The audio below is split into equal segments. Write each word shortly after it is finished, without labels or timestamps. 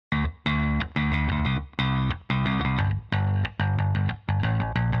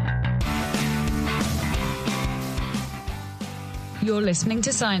You're listening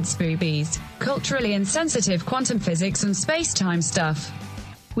to Science Boobies, culturally insensitive quantum physics and space-time stuff.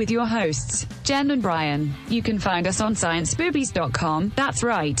 With your hosts, Jen and Brian. You can find us on scienceboobies.com. That's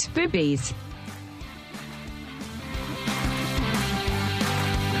right, boobies.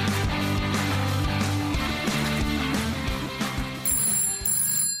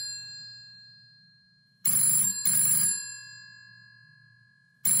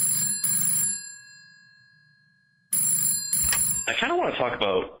 I kind of want to talk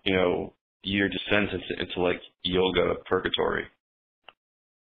about, your descent into like yoga purgatory.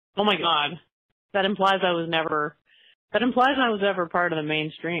 Oh my God, that implies I was ever part of the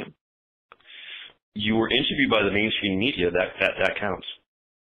mainstream. You were interviewed by the mainstream media. That counts.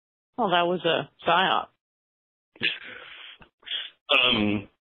 Well, that was a psyop.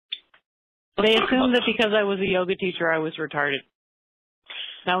 They assumed that because I was a yoga teacher, I was retarded.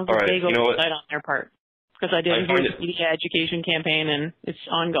 That was a big oversight on their part. Because I did a huge media education campaign, and it's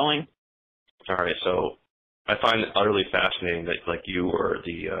ongoing. All right, so I find it utterly fascinating that like you were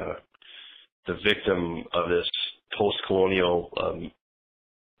the victim of this post-colonial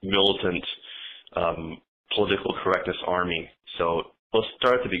militant political correctness army. So let's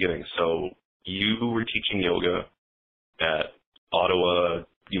start at the beginning. So you were teaching yoga at Ottawa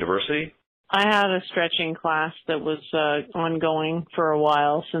University? I had a stretching class that was ongoing for a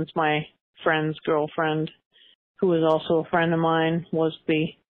while since my friend's girlfriend, who was also a friend of mine, was the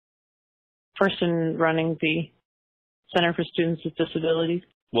person running the Center for Students with Disabilities.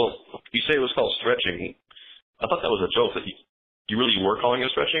 Well, you say it was called stretching. I thought that was a joke. That you really were calling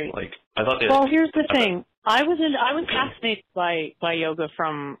it stretching. Like I thought. Well, here's the thing. I was fascinated by yoga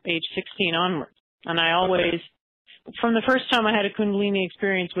from age 16 onwards, and I always, from the first time I had a Kundalini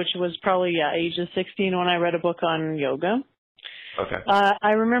experience, which was probably age of 16 when I read a book on yoga. Okay.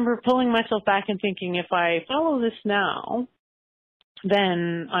 I remember pulling myself back and thinking, if I follow this now,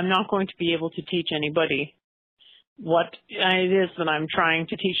 then I'm not going to be able to teach anybody what it is that I'm trying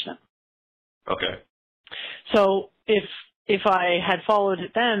to teach them. Okay. So if I had followed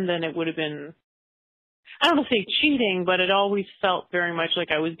it then it would have been, I don't want to say cheating, but it always felt very much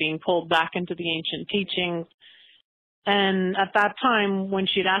like I was being pulled back into the ancient teachings. And at that time, when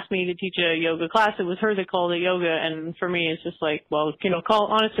she'd asked me to teach a yoga class, it was her that called it yoga. And for me, it's just like, well,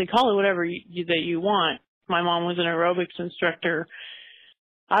 call it whatever that you want. My mom was an aerobics instructor.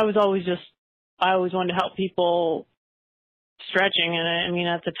 I always wanted to help people stretching. And I mean,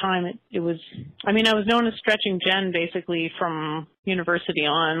 at the time, I was known as Stretching Jen basically from university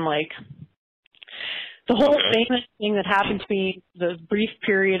on. Like, the whole famous thing that happened to me, the brief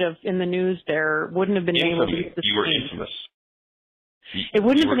period in the news there, wouldn't have been able to be sustained. You were infamous. It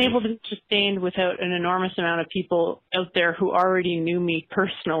wouldn't have been able to be sustained without an enormous amount of people out there who already knew me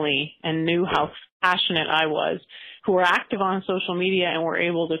personally and knew how passionate I was, who were active on social media and were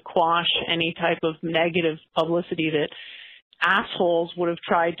able to quash any type of negative publicity that assholes would have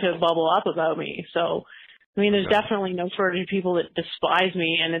tried to bubble up about me. So, I mean, there's definitely no shortage of people that despise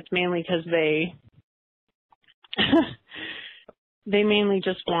me, and it's mainly because they mainly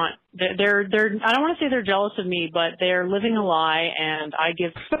just want, I don't want to say they're jealous of me, but they're living a lie, and I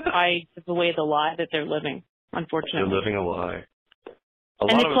give away the lie that they're living, unfortunately. They're living a lie. A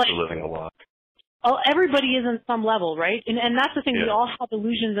lot of us are living a lie. Oh, everybody is on some level, right? And that's the thing. Yeah. We all have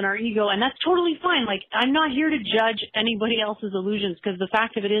illusions in our ego, and that's totally fine. Like, I'm not here to judge anybody else's illusions, because the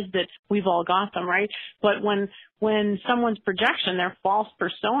fact of it is that we've all got them, right? But when someone's projection, their false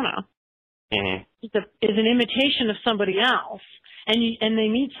persona, is an imitation of somebody else, and they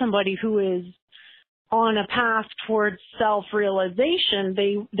meet somebody who is on a path towards self-realization,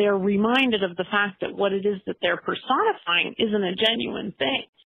 they're reminded of the fact that what it is that they're personifying isn't a genuine thing.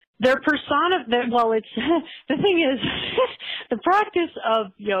 Their persona, it's, the thing is, the practice of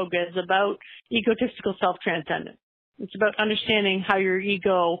yoga is about egotistical self-transcendence. It's about understanding how your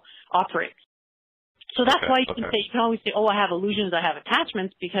ego operates. So that's why you can always say, oh, I have illusions, I have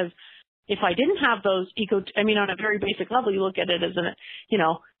attachments, because if I didn't have those on a very basic level, you look at it as is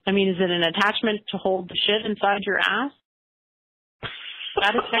it an attachment to hold the shit inside your ass?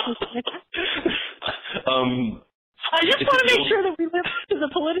 That is technically an attachment. I just want to make sure that we live to the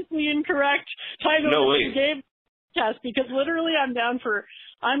politically incorrect title of the game test, because literally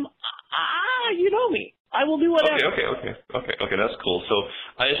you know me. I will do whatever. Okay, that's cool. So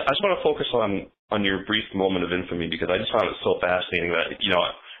I just want to focus on your brief moment of infamy, because I just found it so fascinating that,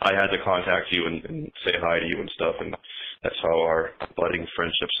 I had to contact you and say hi to you and stuff, and that's how our budding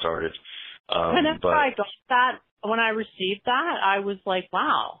friendship started. And after I got that, when I received that, I was like,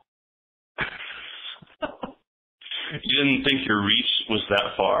 wow. You didn't think your reach was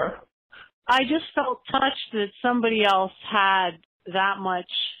that far? I just felt touched that somebody else had that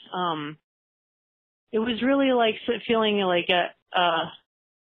much. It was really like feeling like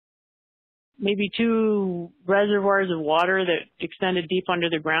maybe two reservoirs of water that extended deep under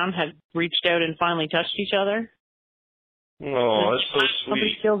the ground had reached out and finally touched each other. Oh, that's so sweet.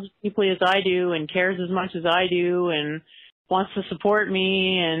 Somebody feels as deeply as I do and cares as much as I do and wants to support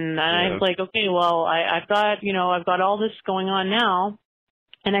me. And I was like, okay, well, I've got all this going on now.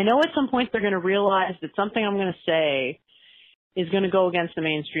 And I know at some point they're going to realize that something I'm going to say is going to go against the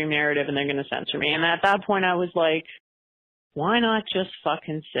mainstream narrative and they're going to censor me. And at that point I was like, why not just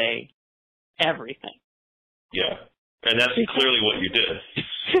fucking say everything? Yeah. And that's clearly what you did.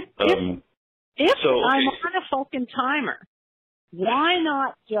 If I'm on a fucking timer, why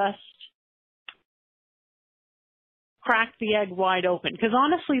not just crack the egg wide open? Because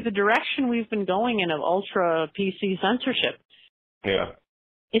honestly, the direction we've been going in of ultra PC censorship,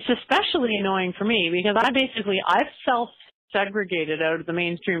 it's especially annoying for me because I've self-segregated out of the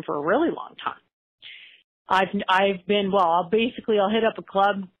mainstream for a really long time. I've been, I'll hit up a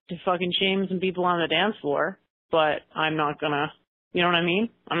club to fucking shame some people on the dance floor, but I'm not gonna, you know what I mean?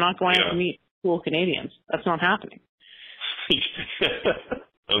 I'm not going out to meet cool Canadians. That's not happening.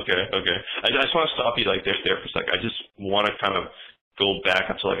 Okay. I just want to stop you like there for a sec. I just want to kind of go back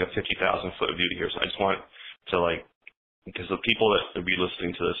up to like a 50,000 foot view here. So I just want to like, because the people that will be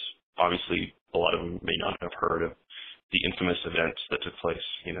listening to this, obviously a lot of them may not have heard of the infamous events that took place,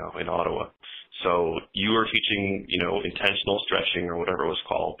 in Ottawa. So you were teaching, intentional stretching or whatever it was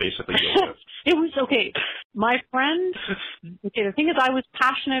called, basically yoga. It was, okay, my friend, the thing is I was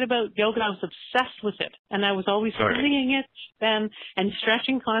passionate about yoga. I was obsessed with it. And I was always studying it and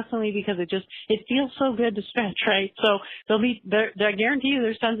stretching constantly because it feels so good to stretch, right? So I guarantee you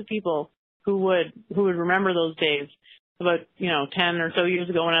there's tons of people who would remember those days about, 10 or so years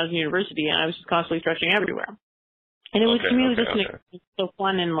ago when I was in university and I was just constantly stretching everywhere. And it was to me, it was so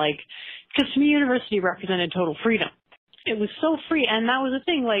fun and because to me, university represented total freedom. It was so free, and that was the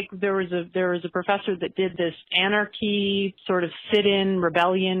thing. Like there was a professor that did this anarchy sort of sit-in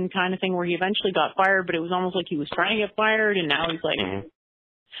rebellion kind of thing, where he eventually got fired, but it was almost like he was trying to get fired, and now he's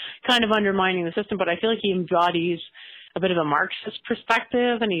kind of undermining the system. But I feel like he embodies a bit of a Marxist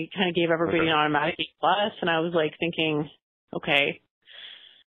perspective, and he kind of gave everybody an automatic A+. And I was like thinking, okay.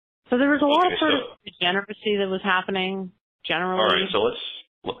 So there was a lot of sort of degeneracy that was happening generally. All right, so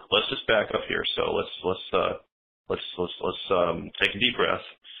let's just back up here. So let's take a deep breath.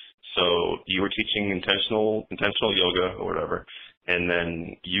 So you were teaching intentional yoga or whatever, and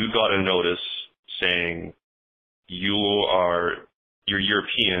then you got a notice saying you're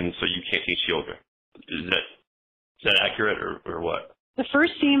European, so you can't teach yoga. Is that accurate or what? The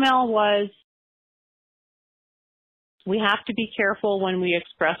first email was, we have to be careful when we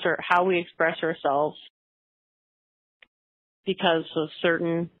express how we express ourselves because of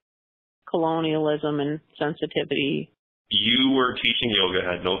certain colonialism and sensitivity. You were teaching yoga,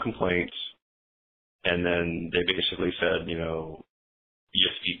 had no complaints, and then they basically said, you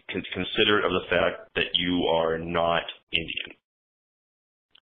have to be considerate of the fact that you are not Indian.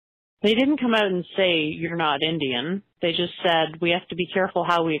 They didn't come out and say you're not Indian. They just said we have to be careful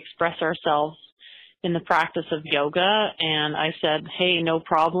how we express ourselves in the practice of yoga. And I said, hey, no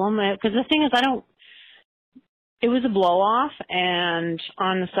problem. Because the thing is, it was a blow-off, and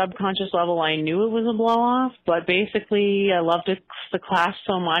on the subconscious level, I knew it was a blow-off, but basically I loved the class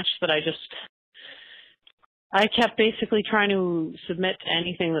so much that I kept basically trying to submit to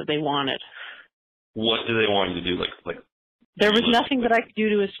anything that they wanted. What do they want you to do? Like there was nothing that I could do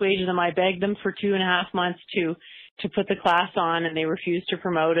to assuage them. I begged them for 2.5 months to put the class on, and they refused to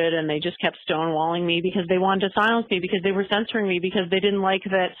promote it, and they just kept stonewalling me because they wanted to silence me, because they were censoring me, because they didn't like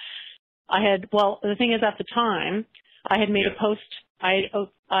that the thing is, at the time, I had made a post, I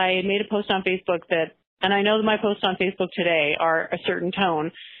had made a post on Facebook that, and I know that my posts on Facebook today are a certain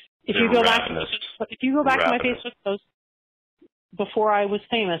tone. If you go back to my Facebook posts before I was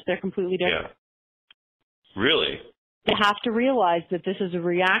famous, they're completely different. Yeah. Really? You have to realize that this is a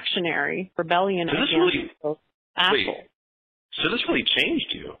reactionary rebellion against assholes. Wait, so this really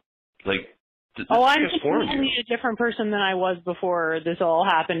changed you? I'm completely a different person than I was before this all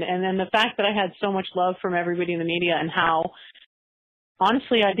happened. And then the fact that I had so much love from everybody in the media, and how,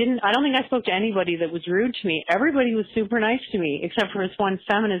 honestly, I don't think I spoke to anybody that was rude to me. Everybody was super nice to me, except for this one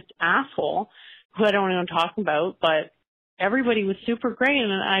feminist asshole who I don't know what I'm talking about, but everybody was super great.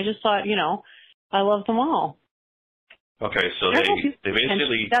 And I just thought, I love them all. Okay, so they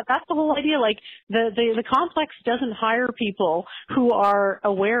basically... That's the whole idea. Like, the complex doesn't hire people who are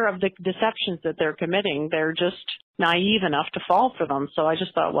aware of the deceptions that they're committing. They're just naive enough to fall for them. So I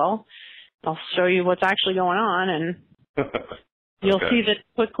just thought, well, I'll show you what's actually going on. And You'll see that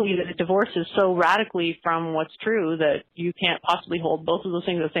quickly that it divorces so radically from what's true that you can't possibly hold both of those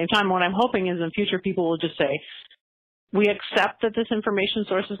things at the same time. What I'm hoping is in future people will just say, we accept that this information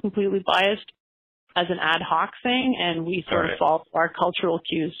source is completely biased as an ad hoc thing, and we sort of follow our cultural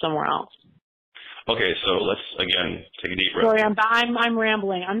cues somewhere else. Okay, so let's, again, take a deep breath. Sorry, I'm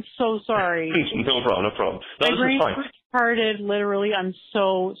rambling. I'm so sorry. No problem. No, my brain parted, literally. I'm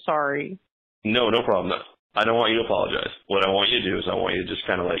so sorry. No problem. I don't want you to apologize. What I want you to do is I want you to just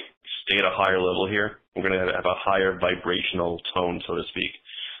kind of like stay at a higher level here. We're going to have a higher vibrational tone, so to speak.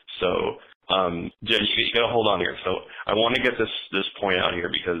 So, Jen, you got to hold on here. So I want to get this point out here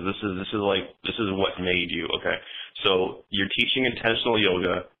because this is what made you, okay? So you're teaching intentional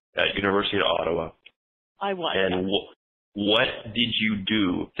yoga at University of Ottawa. I was. And what did you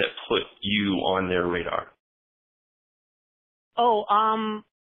do that put you on their radar? Oh,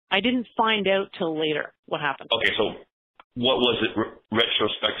 I didn't find out till later what happened. Okay, so what was it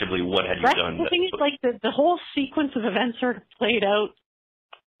retrospectively? What had you done? The thing is, like, the whole sequence of events sort of played out,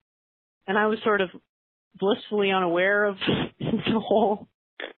 and I was sort of blissfully unaware of the whole.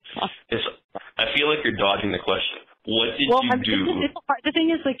 I feel like you're dodging the question. What did you do? The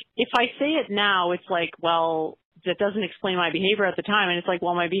thing is, like, if I say it now, it's like, well, that doesn't explain my behavior at the time. And it's like,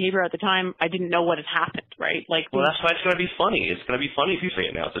 well, my behavior at the time, I didn't know what had happened, right? Like, well, that's why it's going to be funny. It's going to be funny if you say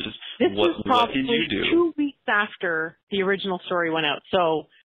it now. So just, what did you do? 2 weeks after the original story went out. So,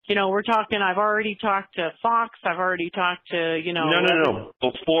 you know, we're talking, I've already talked to Fox. I've already talked to, you know. No.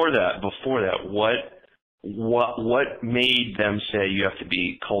 Before that, what made them say you have to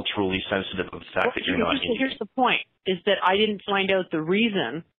be culturally sensitive of the fact that you're not Indian? Here's the point, is that I didn't find out the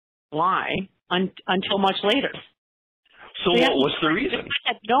reason why until much later. So what's the reason? If I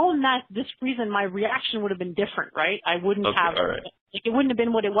had known that this reason, my reaction would have been different, right? I wouldn't have, like, it wouldn't have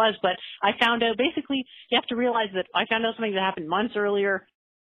been what it was, but I found out, basically, you have to realize that I found out something that happened months earlier,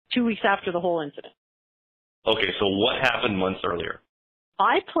 2 weeks after the whole incident. Okay, so what happened months earlier?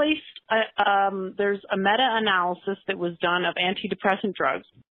 I placed, there's a meta-analysis that was done of antidepressant drugs.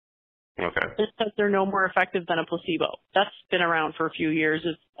 Okay. It says they're no more effective than a placebo. That's been around for a few years.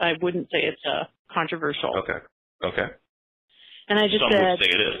 I wouldn't say it's controversial. Okay. And I just said... Some would say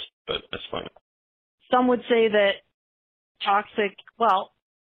it is, but that's fine. Some would say that toxic, well,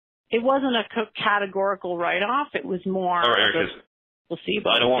 it wasn't a categorical write-off. It was more of a placebo.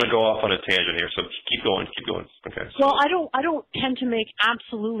 I don't want to go off on a tangent here, so keep going. Okay. So. Well, I don't tend to make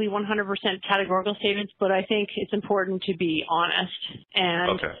absolutely 100% categorical statements, but I think it's important to be honest.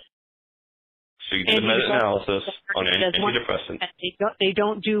 And okay. So you did a meta-analysis on antidepressants. They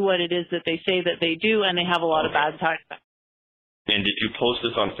don't do what it is that they say that they do, and they have a lot of bad side effects. And did you post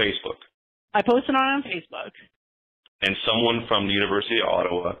this on Facebook? I posted on Facebook. And someone from the University of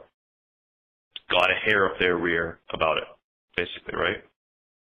Ottawa got a hair up their rear about it, basically, right?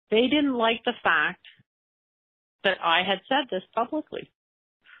 They didn't like the fact that I had said this publicly.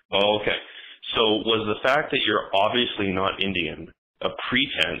 Oh, okay. So was the fact that you're obviously not Indian a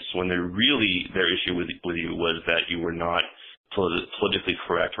pretense when their issue with you was that you were not politically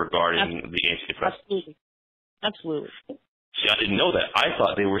correct regarding the antidepressants? Absolutely. See, I didn't know that. I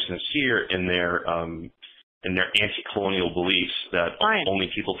thought they were sincere in their anti-colonial beliefs that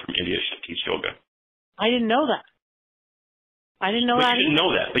only people from India should teach yoga. I didn't know that. I didn't know that. You didn't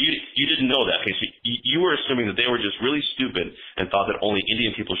know that, but you didn't know that. Okay, so you were assuming that they were just really stupid and thought that only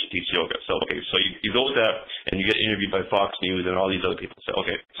Indian people should teach yoga. So, okay, so you go with that, and you get interviewed by Fox News and all these other people. So,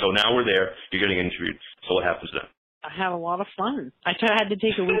 okay, so now we're there. You're getting interviewed. So what happens then? I had a lot of fun. I had to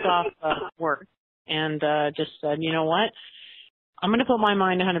take a week off work and just said, you know what? I'm going to put my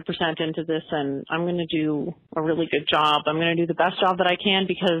mind 100% into this, and I'm going to do a really good job. I'm going to do the best job that I can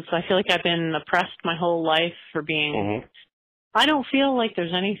because I feel like I've been oppressed my whole life for being... Mm-hmm. I don't feel like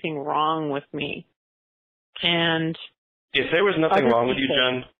there's anything wrong with me. And if there was nothing wrong with you,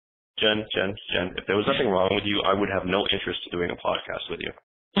 Jen, if there was nothing wrong with you, I would have no interest in doing a podcast with you.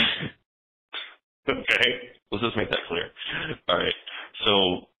 Okay? Let's just make that clear. All right.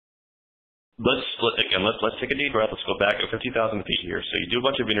 So let's take a deep breath. Let's go back at 50,000 feet here. So you do a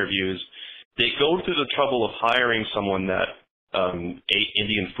bunch of interviews. They go through the trouble of hiring someone that ate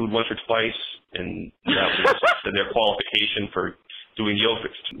Indian food once or twice, and that was their qualification for doing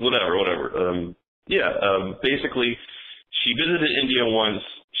yoga, whatever. Basically, she visited India once,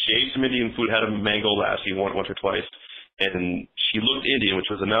 she ate some Indian food, had a mango lassi once or twice, and she looked Indian,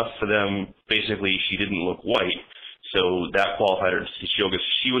 which was enough for them. Basically, she didn't look white, so that qualified her to teach yoga.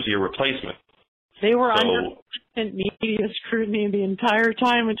 She was your replacement. They were under constant media scrutiny the entire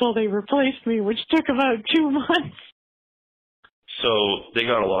time until they replaced me, which took about 2 months. So they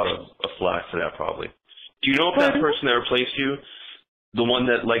got a lot of flack for that, probably. Do you know if that person that replaced you The one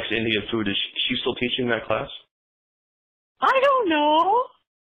that likes Indian food, is she still teaching that class? I don't know.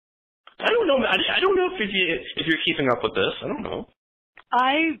 I don't know. I don't know if you're keeping up with this. I don't know.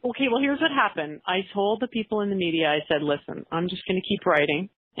 Okay, well, here's what happened. I told the people in the media, I said, listen, I'm just going to keep writing,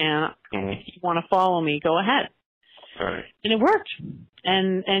 and if you want to follow me, go ahead. All right. And it worked.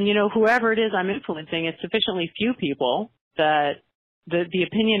 And you know, whoever it is I'm influencing, it's sufficiently few people that the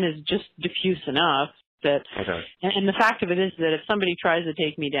opinion is just diffuse enough that, and the fact of it is that if somebody tries to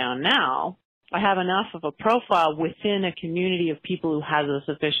take me down now, I have enough of a profile within a community of people who has a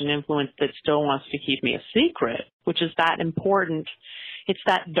sufficient influence that still wants to keep me a secret, which is that important. It's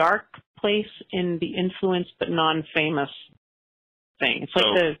that dark place in the influence but non-famous thing. It's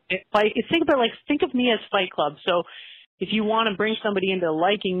like think of me as Fight Club. So if you want to bring somebody into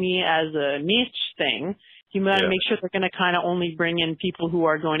liking me as a niche thing, you got to make sure they're going to kind of only bring in people who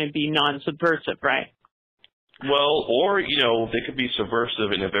are going to be non-subversive, right? Well, or, you know, they could be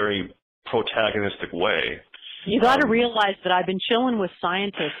subversive in a very protagonistic way. You got to realize that I've been chilling with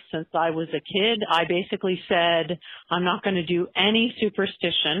scientists since I was a kid. I basically said, I'm not going to do any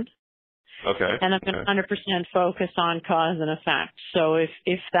superstition. Okay. And I'm going to 100% focus on cause and effect. So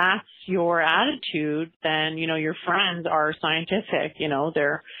if that's your attitude, then, you know, your friends are scientific, you know,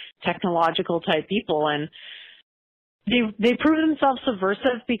 they're technological type people. And they prove themselves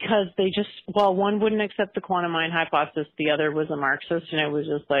subversive because they just, well, one wouldn't accept the quantum mind hypothesis, the other was a Marxist, and it was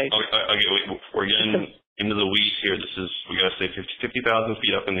just like... Okay, wait, we're getting into the weeds here. We got to stay 50,000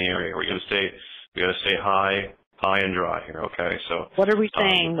 feet up in the area. We got to stay high and dry here, okay? So what are we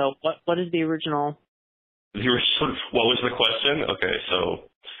saying, though? What is the original? What was the question? Okay, so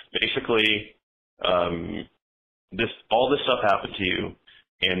basically, all this stuff happened to you,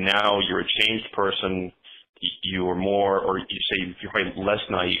 and now you're a changed person. You are more, or you say you're probably less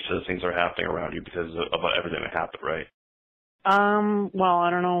naive to the things that are happening around you because of everything that happened, right? Well,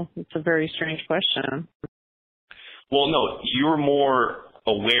 I don't know. It's a very strange question. Well, no, you're more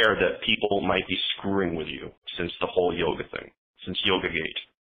aware that people might be screwing with you since the whole yoga thing, since YogaGate.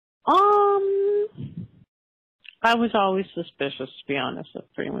 I was always suspicious, to be honest,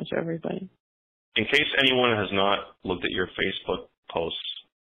 of pretty much everybody. In case anyone has not looked at your Facebook posts,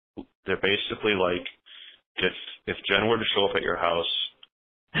 they're basically like, if Jen were to show up at your house,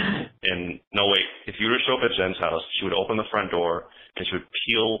 and no wait, if you were to show up at Jen's house, she would open the front door and she would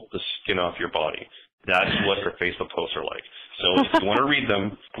peel the skin off your body. That's what her Facebook posts are like. So if you want to read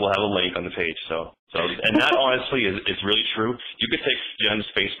them, we'll have a link on the page. So and that honestly is really true. You could take Jen's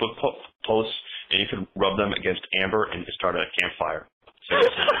Facebook posts and you could rub them against amber and start a campfire. So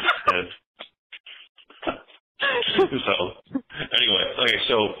anyway, okay,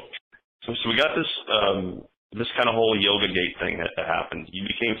 so we got this kind of whole YogaGate thing that happened. You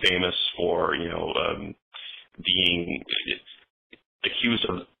became famous for, you know, being accused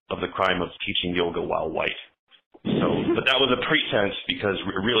of the crime of teaching yoga while white. So, but that was a pretense because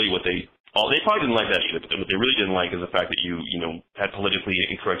really they probably didn't like that either. But what they really didn't like is the fact that you had politically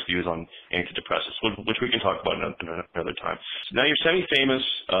incorrect views on antidepressants, which we can talk about another time. So now you're semi-famous,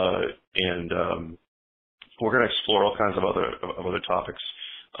 and we're going to explore all kinds of other topics.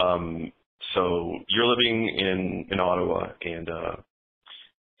 So you're living in Ottawa, and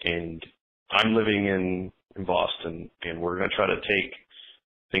I'm living in Boston, and we're going to try to take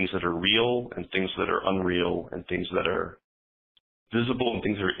things that are real and things that are unreal and things that are visible and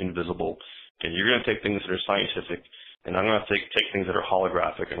things that are invisible. And you're going to take things that are scientific, and I'm going to take things that are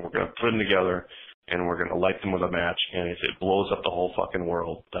holographic, and we're going to put them together, and we're going to light them with a match, and if it blows up the whole fucking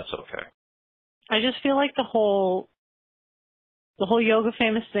world, that's okay. I just feel like the whole yoga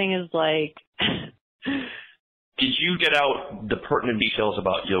famous thing is like... Did you get out the pertinent details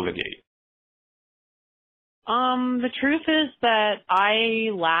about YogaGate? The truth is that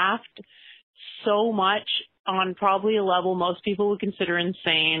I laughed so much on probably a level most people would consider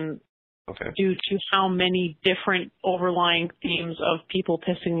insane due to how many different overlying themes of people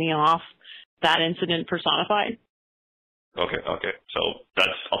pissing me off that incident personified. Okay. So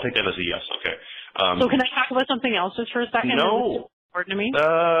I'll take that as a yes. Okay. So can I talk about something else just for a second? No. Important to me?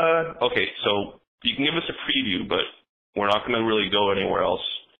 Okay, so you can give us a preview, but we're not going to really go anywhere else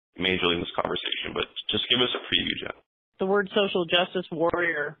majorly in this conversation, but just give us a preview, Jen. The word social justice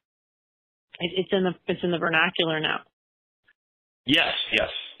warrior, it's in the vernacular now. Yes.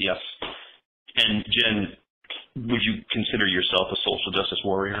 And Jen, would you consider yourself a social justice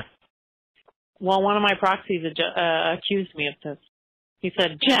warrior? Well, one of my proxies accused me of this. He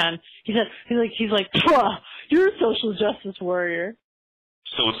said, Jen, he's like, you're a social justice warrior.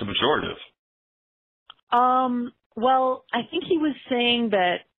 So it's a pejorative. Well, I think he was saying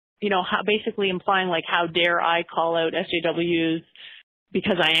that, basically implying like, how dare I call out SJWs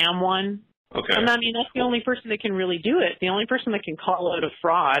because I am one. Okay. And I mean, that's the only person that can really do it. The only person that can call out a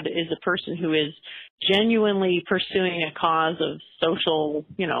fraud is a person who is genuinely pursuing a cause of social,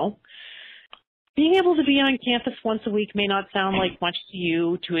 you know. Being able to be on campus once a week may not sound like much to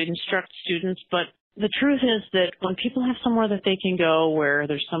you to instruct students, but the truth is that when people have somewhere that they can go where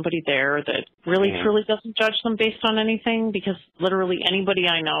there's somebody there that really truly doesn't judge them based on anything, because literally anybody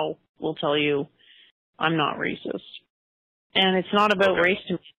I know will tell you I'm not racist. And it's not about race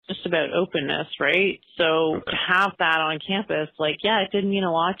to me, it's just about openness, right? So to have that on campus, like, yeah, it did mean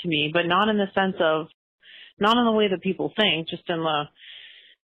a lot to me, but not in the sense of, not in the way that people think, just in the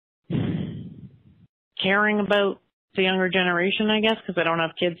caring about the younger generation, I guess, because I don't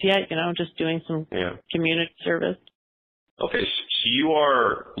have kids yet, you know, just doing some community service. Okay, so you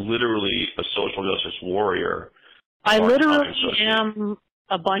are literally a social justice warrior. I literally am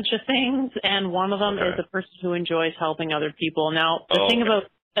a bunch of things, and one of them is a person who enjoys helping other people. Now, the thing about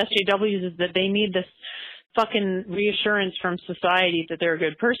SJWs is that they need this fucking reassurance from society that they're a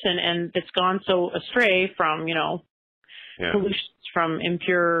good person, and it's gone so astray from, you know, pollutions from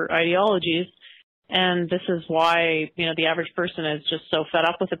impure ideologies. And this is why, you know, the average person is just so fed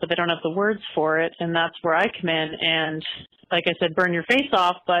up with it, but they don't have the words for it. And that's where I come in. And like I said, burn your face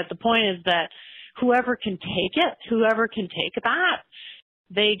off. But the point is that whoever can take it, whoever can take that,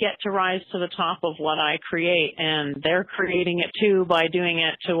 they get to rise to the top of what I create. And they're creating it too by doing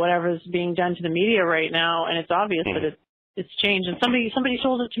it to whatever's being done to the media right now. And it's obvious that it's changed. And somebody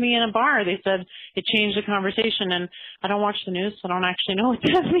told it to me in a bar. They said it changed the conversation. And I don't watch the news, so I don't actually know what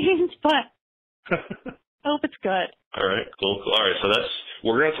that means, but I hope it's good. All right, cool. All right, so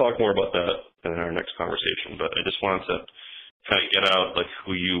we're going to talk more about that in our next conversation, but I just wanted to kind of get out, like,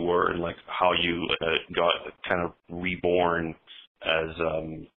 who you were and, like, how you got kind of reborn as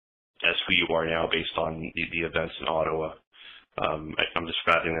who you are now based on the events in Ottawa. I'm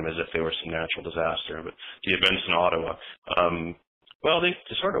describing them as if they were some natural disaster, but the events in Ottawa, well, they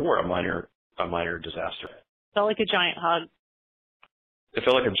sort of were a minor disaster. Felt like a giant hug. It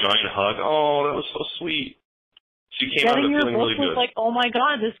felt like a giant hug. Oh, that was so sweet. She came out of it feeling really good. Like, oh my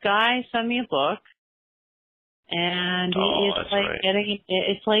God, this guy sent me a book, and it's like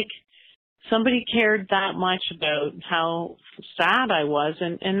it's like somebody cared that much about how sad I was,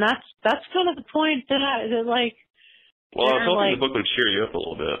 and that's kind of the point that like. Well, I was hoping the book would cheer you up a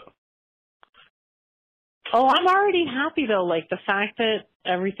little bit. Oh, I'm already happy though. Like the fact that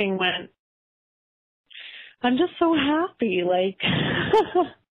everything went. I'm just so happy, like.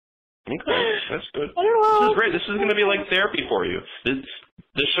 Okay, that's good. This is great. This is going to be like therapy for you.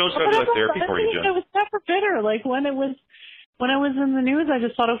 This show's going to be like therapy for you, Jen. I was never bitter. Like when I was in the news, I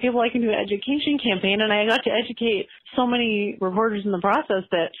just thought, okay, well, I can do an education campaign, and I got to educate so many reporters in the process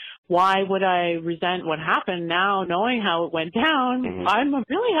that why would I resent what happened now, knowing how it went down? I'm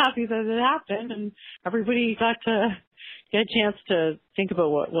really happy that it happened, and everybody got to get a chance to think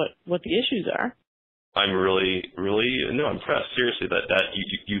about what the issues are. I'm really, really impressed. Seriously, that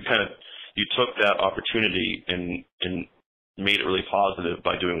you took that opportunity and made it really positive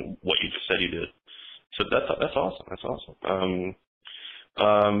by doing what you just said you did. So that's awesome. That's awesome.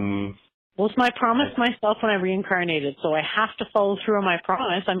 Well, it's my promise to myself when I reincarnated, so I have to follow through on my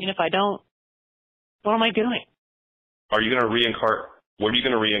promise. I mean, if I don't, what am I doing? Are you going to reincarnate? What are you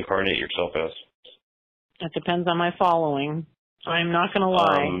going to reincarnate yourself as? It depends on my following. I'm not going to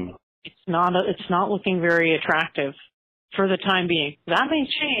lie. It's not looking very attractive for the time being. That may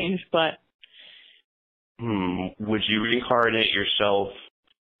change, but. Would you reincarnate yourself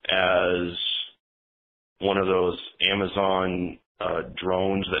as one of those Amazon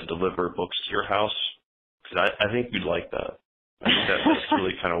drones that deliver books to your house? Because I think you'd like that. I think that's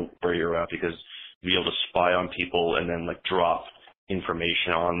really kind of where you're at, because you'd be able to spy on people and then like drop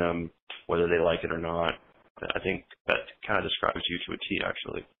information on them, whether they like it or not. I think that kind of describes you to a T,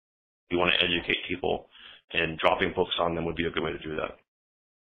 actually. You want to educate people, and dropping books on them would be a good way to do that.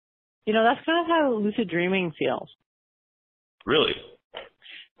 You know, that's kind of how lucid dreaming feels. Really?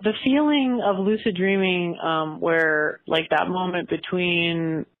 The feeling of lucid dreaming, where like that moment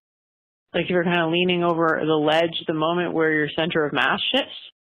between, like you're kind of leaning over the ledge, the moment where your center of mass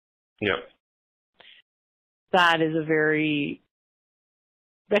shifts. Yep. That is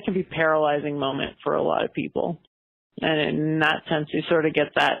that can be a paralyzing moment for a lot of people. And in that sense, you sort of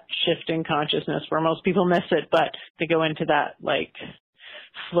get that shift in consciousness where most people miss it, but they go into that, like,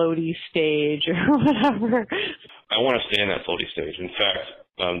 floaty stage or whatever. I want to stay in that floaty stage. In fact,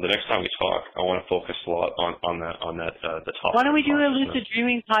 the next time we talk, I want to focus a lot on the topic. Why don't we do a lucid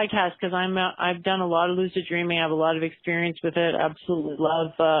dreaming podcast? Because I've done a lot of lucid dreaming. I have a lot of experience with it. Absolutely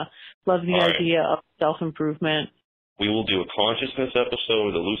love the idea of self-improvement. we will do a consciousness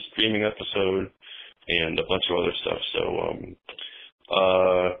episode, a lucid dreaming episode, and a bunch of other stuff. So,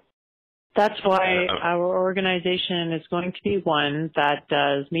 that's why our organization is going to be one that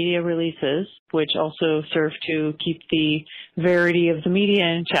does media releases, which also serve to keep the verity of the media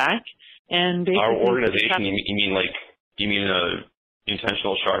in check. And our organization, you mean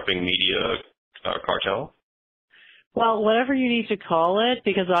intentional sharpening media cartel? Well, whatever you need to call it,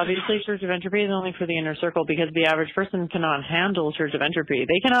 because obviously Church of Entropy is only for the inner circle, because the average person cannot handle Church of Entropy.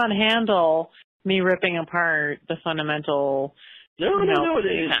 They cannot handle me ripping apart the fundamental. No.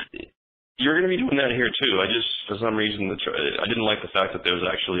 You're going to be doing that here too. I just, for some reason, I didn't like the fact that there was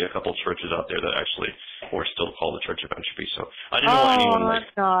actually a couple churches out there that actually were still called the Church of Entropy. So I didn't want anyone. I'm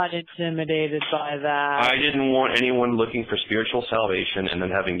not intimidated by that. I didn't want anyone looking for spiritual salvation and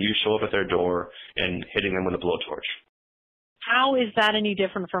then having you show up at their door and hitting them with a blowtorch. How is that any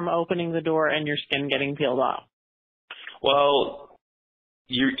different from opening the door and your skin getting peeled off? Well,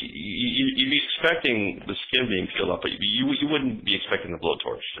 you'd be expecting the skin being peeled off, but you wouldn't be expecting the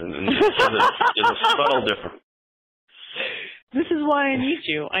blowtorch. And there's a subtle difference. This is why I need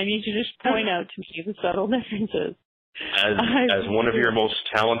you. I need you to point out to me the subtle differences. As one of your most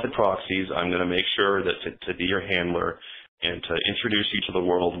talented proxies, I'm going to make sure that to be your handler and to introduce you to the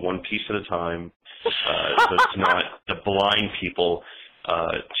world one piece at a time, so it's not to blind people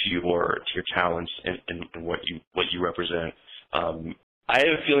to your talents and what you represent. I have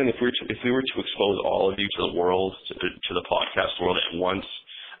a feeling if we were to expose all of you to the world, to the podcast world at once,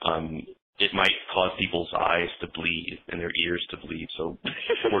 it might cause people's eyes to bleed and their ears to bleed. So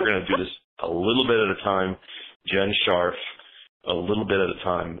we're going to do this a little bit at a time, Jen Sharf, a little bit at a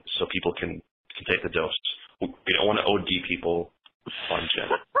time, so people can take the dose. We don't want to OD people on Jen.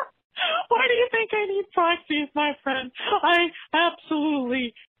 Why do you think I need proxies, my friend? I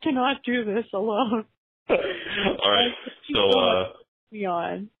absolutely cannot do this alone. All right.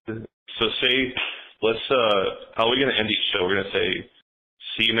 So say, let's, how are we going to end each show? We're going to say,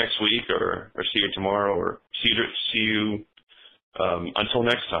 see you next week, or see you tomorrow, or see you until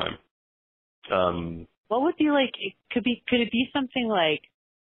next time. What would be like, could it be something like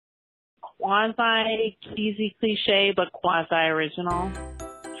quasi-cheesy cliche, but quasi-original?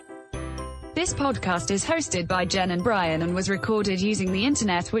 This podcast is hosted by Jen and Brian and was recorded using the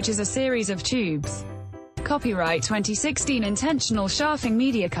internet, which is a series of tubes. Copyright 2016 Intentional Sharfing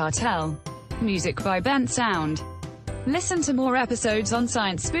Media Cartel. Music by Bent Sound. Listen to more episodes on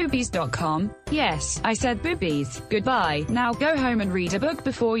scienceboobies.com. Yes, I said boobies. Goodbye. Now go home and read a book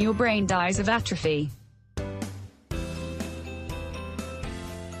before your brain dies of atrophy.